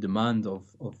satisfy the demand of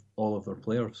all of their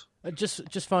players.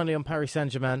 Just finally on Paris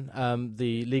Saint-Germain,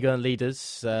 the Ligue 1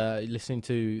 leaders, listening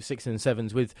to 6 and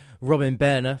 7s with Robin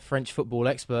Berner, French football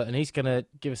expert, and he's going to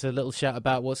give us a little shout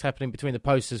about what's happening between the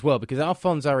posts as well, because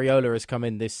Alphonse Areola has come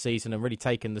in this season and really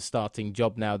taken the starting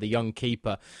job now, the young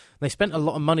keeper. They spent a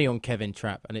lot of money on Kevin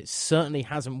Trapp, and it certainly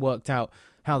hasn't worked out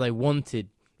how they wanted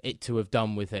it to have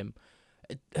done with him.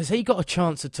 Has he got a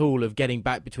chance at all of getting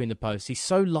back between the posts? He's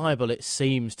so liable, it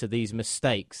seems, to these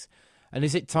mistakes. And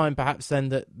is it time perhaps then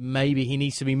that maybe he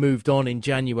needs to be moved on in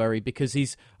January, because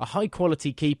he's a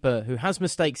high-quality keeper who has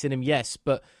mistakes in him, yes,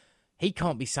 but he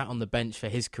can't be sat on the bench for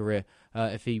his career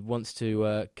if he wants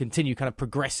to continue kind of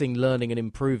progressing, learning and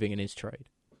improving in his trade?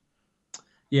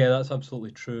 Yeah, that's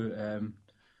absolutely true.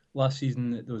 Last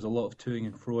season there was a lot of toing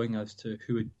and froing as to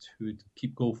who would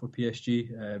keep goal for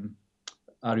PSG.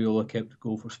 Areola kept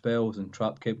goal for spells and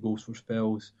Trapp kept goals for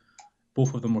spells.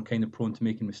 Both of them were kind of prone to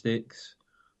making mistakes.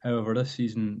 However, this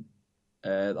season,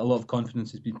 a lot of confidence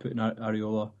has been put in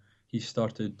Areola. He's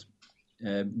started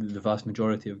the vast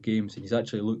majority of games, and he's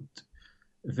actually looked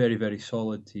very, very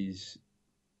solid. He's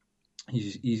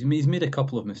made a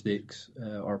couple of mistakes,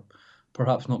 or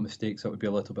perhaps not mistakes, that would be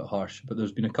a little bit harsh, but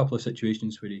there's been a couple of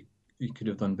situations where he could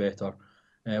have done better.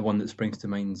 One that springs to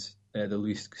mind is the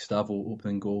Luis Gustavo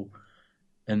opening goal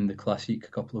in the Classique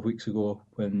a couple of weeks ago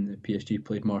when PSG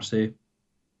played Marseille.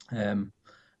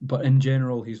 But in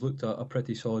general, he's looked a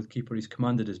pretty solid keeper. He's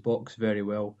commanded his box very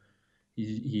well.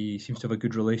 He seems to have a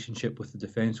good relationship with the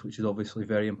defence, which is obviously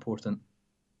very important.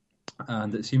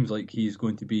 And it seems like he's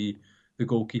going to be the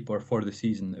goalkeeper for the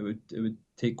season. It would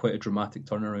take quite a dramatic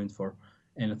turnaround for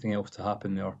anything else to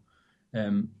happen there.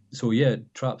 So yeah,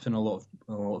 Trapp's in a lot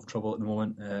of trouble at the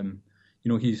moment.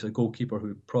 He's a goalkeeper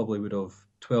who probably would have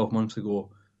 12 months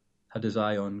ago had his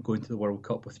eye on going to the World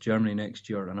Cup with Germany next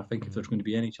year, and I think if there's going to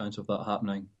be any chance of that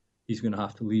happening, he's going to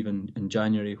have to leave in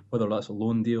January, whether that's a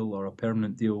loan deal or a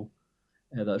permanent deal.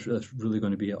 That's really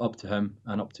going to be up to him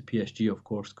and up to PSG, of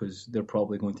course, because they're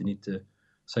probably going to need to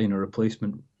sign a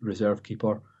replacement reserve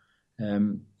keeper.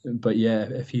 But yeah,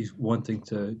 if he's wanting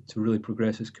to really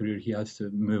progress his career, he has to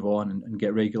move on and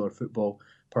get regular football,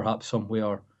 perhaps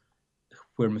somewhere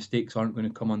where mistakes aren't going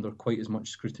to come under quite as much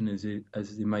scrutiny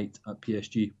as they might at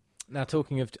PSG. Now,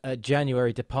 talking of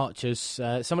January departures,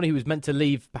 somebody who was meant to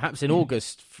leave perhaps in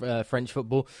August, French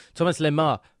football, Thomas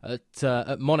Lemar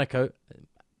at Monaco.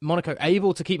 Monaco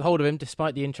able to keep hold of him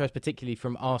despite the interest, particularly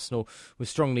from Arsenal, was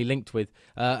strongly linked with.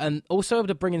 And also able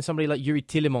to bring in somebody like Yuri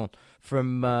Tielemans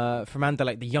from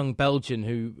Anderlecht, the young Belgian,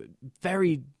 who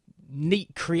very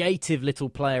neat, creative little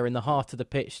player in the heart of the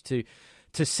pitch to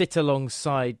sit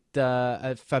alongside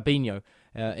Fabinho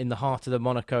in the heart of the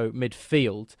Monaco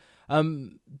midfield.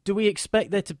 Do we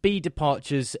expect there to be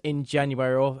departures in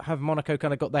January, or have Monaco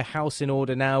kind of got their house in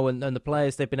order now and the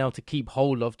players they've been able to keep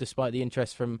hold of, despite the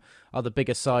interest from other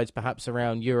bigger sides perhaps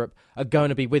around Europe, are going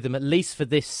to be with them, at least for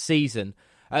this season?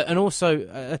 And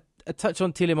also a touch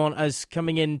on Tielemans as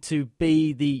coming in to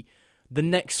be the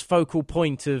next focal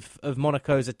point of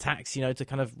Monaco's attacks, to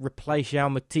kind of replace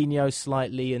João Moutinho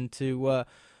slightly and to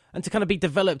kind of be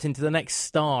developed into the next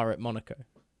star at Monaco.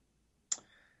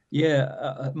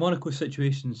 Yeah, Monaco's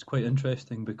situation is quite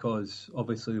interesting because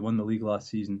obviously they won the league last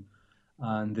season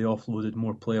and they offloaded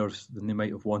more players than they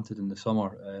might have wanted in the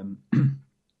summer.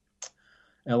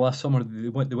 Last summer they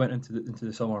went into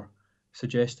the summer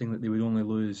suggesting that they would only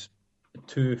lose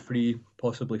 2, 3,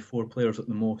 possibly 4 players at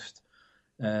the most.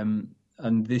 And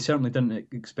they certainly didn't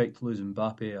expect to lose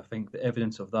Mbappe. I think the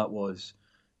evidence of that was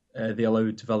they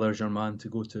allowed Valère-Germain to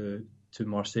go to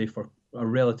Marseille for a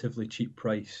relatively cheap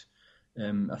price.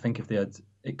 I think if they had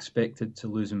expected to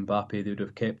lose Mbappe, they would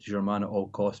have kept Germain at all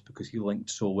costs because he linked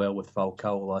so well with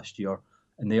Falcao last year,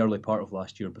 in the early part of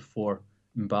last year before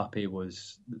the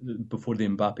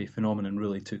Mbappe phenomenon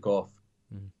really took off.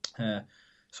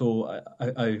 So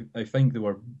I think they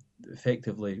were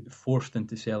effectively forced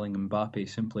into selling Mbappe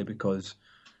simply because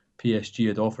PSG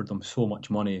had offered them so much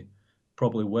money,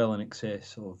 probably well in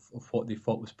excess of what they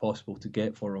thought was possible to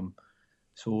get for him.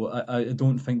 So I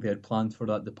don't think they had planned for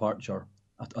that departure,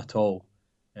 at all.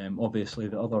 Obviously,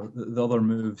 the other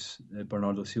moves,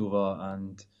 Bernardo Silva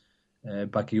and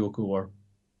Bakayoko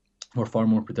were far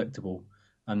more predictable,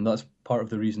 and that's part of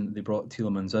the reason that they brought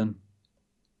Tielemans in.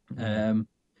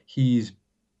 He's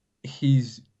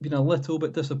been a little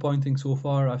bit disappointing so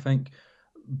far, I think,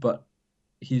 but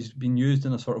he's been used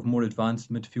in a sort of more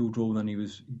advanced midfield role than he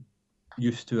was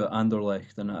used to at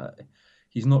Anderlecht, and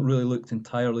he's not really looked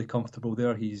entirely comfortable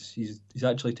there. He's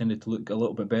actually tended to look a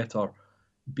little bit better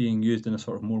being used in a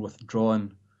sort of more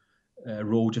withdrawn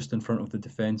role just in front of the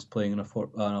defence, playing in a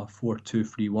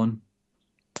 4-2-3-1.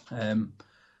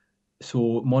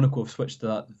 So Monaco have switched to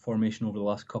that formation over the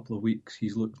last couple of weeks.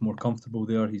 He's looked more comfortable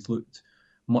there. He's looked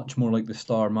much more like the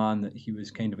star man that he was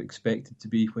kind of expected to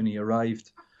be when he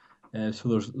arrived. So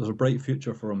there's a bright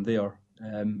future for him there.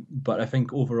 But I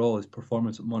think overall his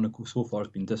performance at Monaco so far has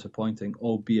been disappointing,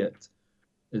 albeit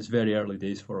it's very early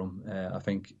days for him. I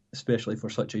think especially for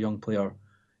such a young player,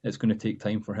 it's going to take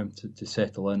time for him to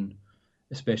settle in,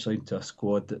 especially to a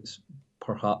squad that's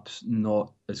perhaps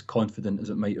not as confident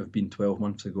as it might have been 12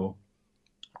 months ago.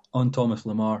 On Thomas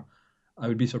Lemar, I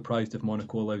would be surprised if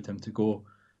Monaco allowed him to go,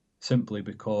 simply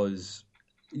because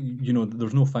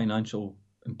there's no financial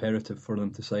imperative for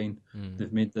them to sign.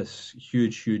 They've made this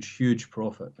huge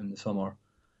profit in the summer,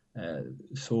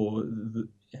 so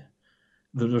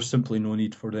there's simply no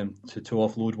need for them to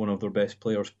offload one of their best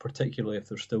players, particularly if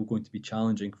they're still going to be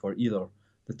challenging for either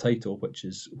the title, which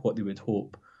is what they would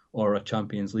hope, or a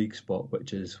Champions League spot,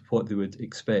 which is what they would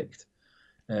expect.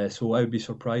 So I would be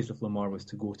surprised if Lemar was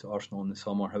to go to Arsenal in the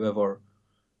summer. However,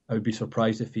 I would be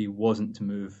surprised if he wasn't to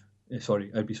move.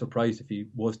 I'd be surprised if he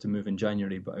was to move in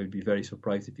January, but I would be very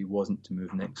surprised if he wasn't to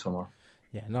move next summer.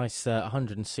 Yeah, nice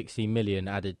 160 million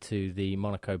added to the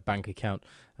Monaco bank account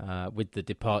with the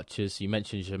departures. You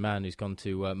mentioned Germain, who's gone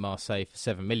to Marseille for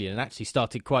 7 million and actually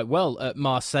started quite well at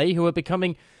Marseille, who are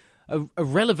becoming a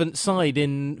relevant side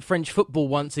in French football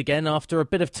once again after a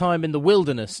bit of time in the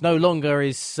wilderness. No longer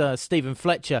is Stephen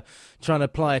Fletcher trying to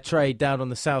ply a trade down on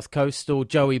the south coast, or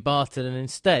Joey Barton, and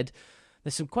instead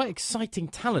there's some quite exciting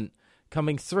talent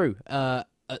coming through at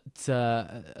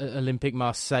Olympique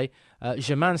Marseille.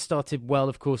 Germain started well,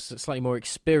 of course, slightly more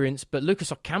experienced, but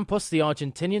Lucas Ocampos, the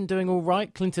Argentinian, doing all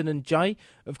right. Clinton N'Jie,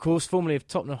 of course, formerly of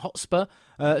Tottenham Hotspur,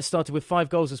 started with 5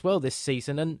 goals as well this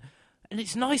season. And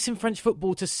it's nice in French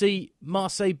football to see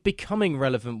Marseille becoming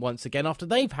relevant once again after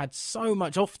they've had so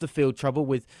much off-the-field trouble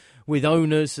with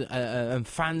owners and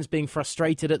fans being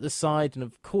frustrated at the side. And,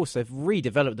 of course, they've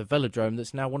redeveloped the Velodrome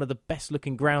that's now one of the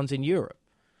best-looking grounds in Europe.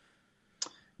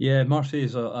 Yeah, Marseille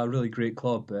is a really great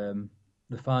club. The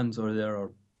fans over there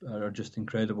are just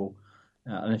incredible.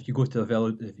 And if you go to the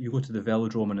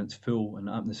Velodrome and it's full and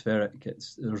atmospheric,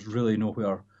 there's really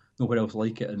nowhere else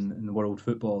like it in world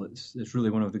football. It's really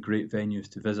one of the great venues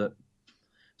to visit.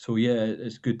 So yeah,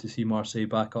 it's good to see Marseille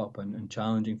back up and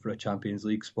challenging for a Champions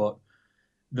League spot.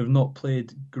 They've not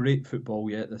played great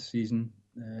football yet this season.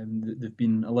 They've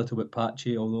been a little bit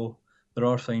patchy, although there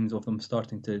are signs of them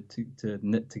starting to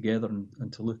knit together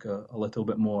and to look a little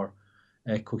bit more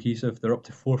cohesive. They're up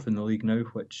to 4th in the league now,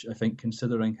 which I think,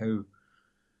 considering how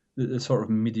the sort of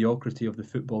mediocrity of the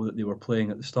football that they were playing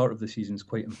at the start of the season, is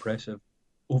quite impressive.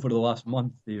 Over the last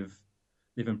month, they've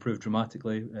improved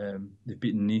dramatically. They've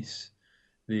beaten Nice,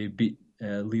 they beat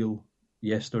Lille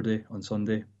yesterday on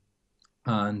Sunday,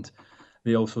 and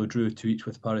they also drew 2-2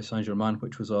 with Paris Saint-Germain,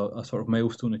 which was a sort of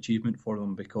milestone achievement for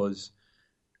them because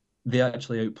they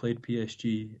actually outplayed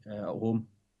PSG at home,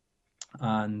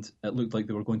 and it looked like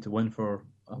they were going to win for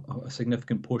a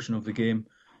significant portion of the game.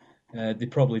 They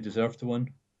probably deserved to win,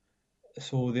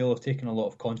 so they'll have taken a lot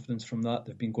of confidence from that.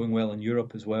 They've been going well in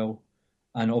Europe as well.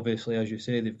 And obviously, as you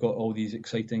say, they've got all these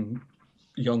exciting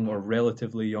young or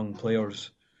relatively young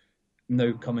players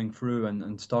now coming through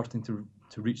and starting to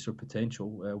reach their potential.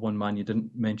 One man you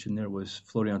didn't mention there was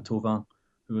Florian Thauvin,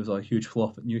 who was a huge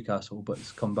flop at Newcastle, but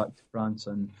has come back to France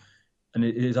and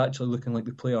it is actually looking like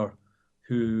the player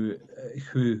who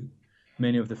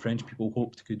many of the French people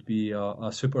hoped could be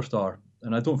a superstar.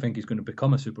 And I don't think he's going to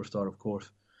become a superstar, of course,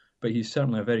 but he's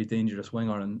certainly a very dangerous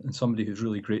winger and somebody who's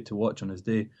really great to watch on his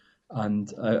day.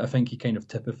 And I think he kind of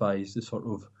typifies the sort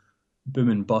of boom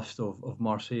and bust of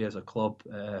Marseille as a club.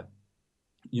 They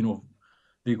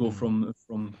go from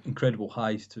incredible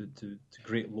highs to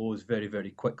great lows very,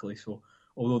 very quickly. So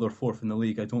although they're 4th in the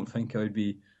league, I don't think I would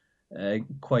be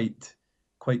quite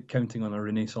counting on a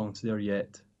renaissance there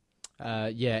yet.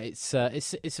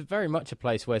 It's very much a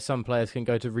place where some players can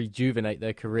go to rejuvenate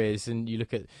their careers, and you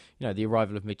look at the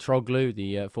arrival of Mitroglou,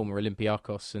 the former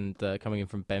Olympiacos, and coming in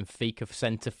from Benfica for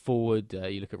centre forward.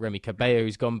 You look at Remy Cabello,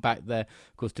 who's gone back there.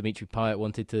 Of course, Dimitri Payet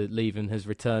wanted to leave and has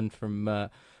returned from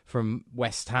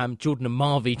West Ham. Jordan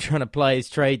Amavi trying to play his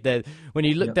trade there. When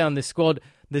you look down the squad,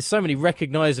 there's so many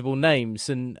recognisable names,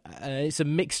 and it's a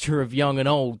mixture of young and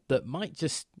old that might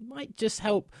just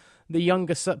help the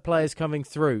younger players coming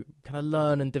through kind of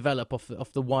learn and develop off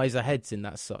the wiser heads in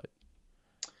that side.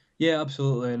 Yeah,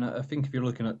 absolutely. And I think if you're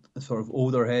looking at sort of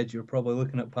older heads, you're probably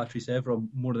looking at Patrice Evra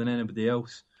more than anybody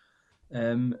else.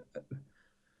 There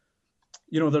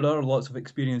are lots of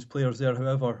experienced players there.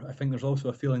 However, I think there's also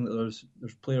a feeling that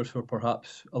there's players who are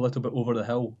perhaps a little bit over the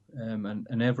hill, and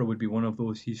Evra would be one of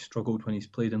those. He's struggled when he's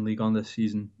played in Ligue 1 this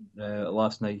season.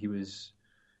 Last night he was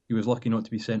lucky not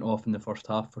to be sent off in the first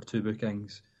half for 2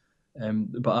 bookings.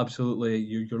 But absolutely,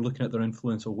 you're looking at their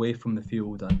influence away from the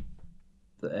field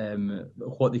and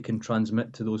what they can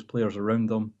transmit to those players around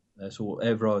them. So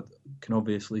Evra can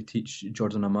obviously teach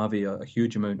Jordan Amavi a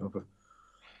huge amount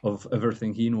of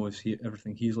everything he knows,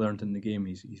 everything he's learned in the game.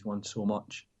 He's won so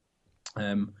much.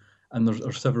 And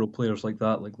there's several players like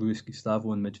that, like Luis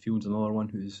Gustavo in midfield's another one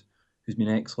who's been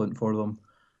excellent for them.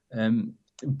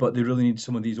 But they really need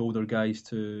some of these older guys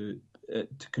to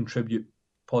contribute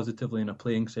positively in a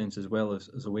playing sense as well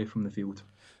as away from the field.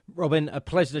 Robin, a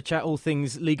pleasure to chat all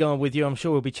things Ligue 1 with you. I'm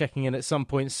sure we'll be checking in at some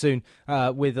point soon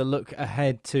with a look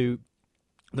ahead to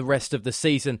the rest of the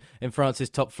season in France's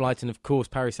top flight, and of course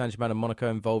Paris Saint-Germain and Monaco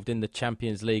involved in the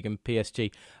Champions League, and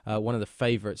PSG one of the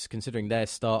favourites considering their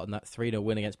start and that 3-0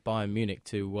 win against Bayern Munich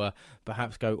to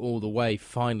perhaps go all the way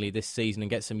finally this season and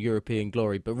get some European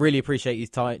glory. But really appreciate you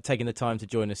taking the time to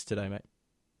join us today, mate.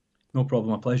 No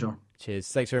problem, a pleasure. Cheers.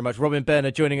 Thanks very much. Robin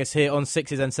Berner joining us here on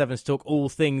 6s and 7s to talk all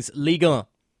things Ligue 1.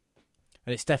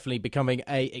 And it's definitely becoming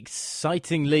an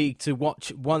exciting league to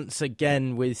watch once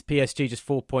again, with PSG just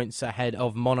 4 points ahead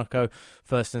of Monaco,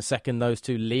 first and second, those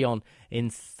two. Lyon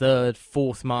in third,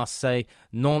 fourth Marseille,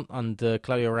 Nantes under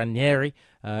Claudio Ranieri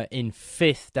in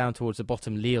fifth, down towards the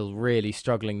bottom. Lille really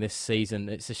struggling this season.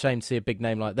 It's a shame to see a big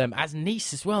name like them, as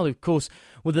Nice as well, who of course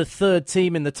were the third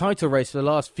team in the title race for the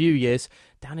last few years,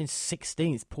 down in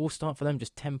 16th. Poor start for them,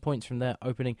 just 10 points from their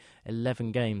opening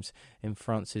 11 games in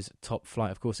France's top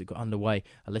flight. Of course, it got underway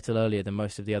a little earlier than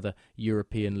most of the other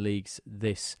European leagues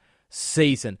this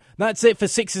season. That's it for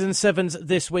 6s and 7s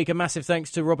this week. A massive thanks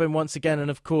to Robin once again,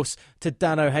 and of course to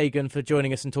Dan O'Hagan for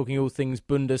joining us and talking all things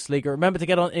Bundesliga. Remember to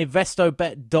get on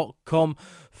investobet.com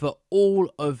for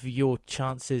all of your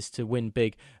chances to win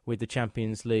big with the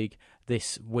Champions League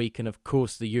this week, and of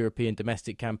course the European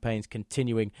domestic campaigns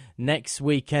continuing next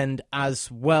weekend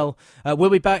as well. We'll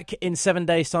be back in 7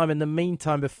 days' time. In the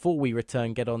meantime, before we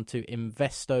return, get on to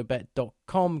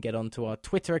investobet.com, get on to our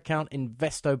Twitter account,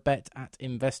 investobet at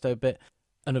investobet,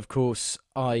 and of course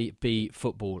IB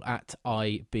Football at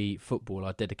IB Football,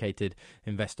 our dedicated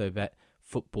Investobet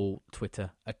football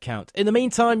Twitter account. In the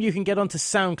meantime, you can get onto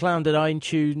SoundCloud and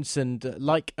iTunes and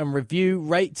like and review,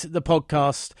 rate the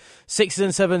podcast. 6s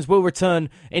and 7s will return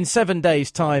in 7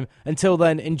 days' time. Until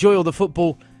then, enjoy all the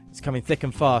football. It's coming thick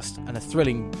and fast, and a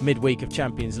thrilling midweek of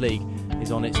Champions League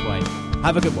is on its way.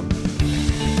 Have a good one.